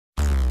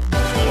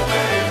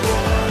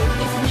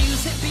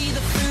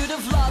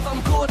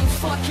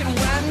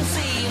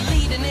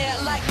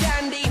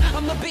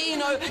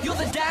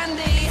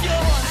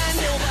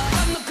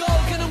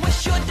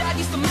side,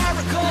 use the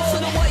marigold.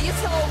 Listen to what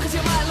you're told, cause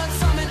you might learn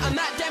something. I'm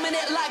Matt Damon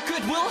it like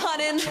Goodwill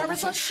Hunting.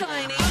 Carrots are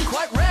shiny, I'm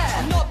quite rare.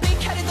 I'm not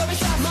big-headed though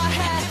inside my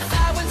head.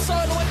 I went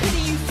solo, I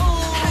pity you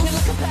fools. Hanging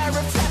like a pair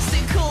of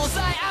testicles.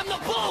 I am the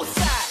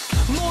bullsack.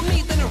 More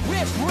meat than a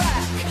rip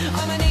rack.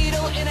 I'm a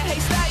needle in a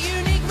haystack, you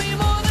need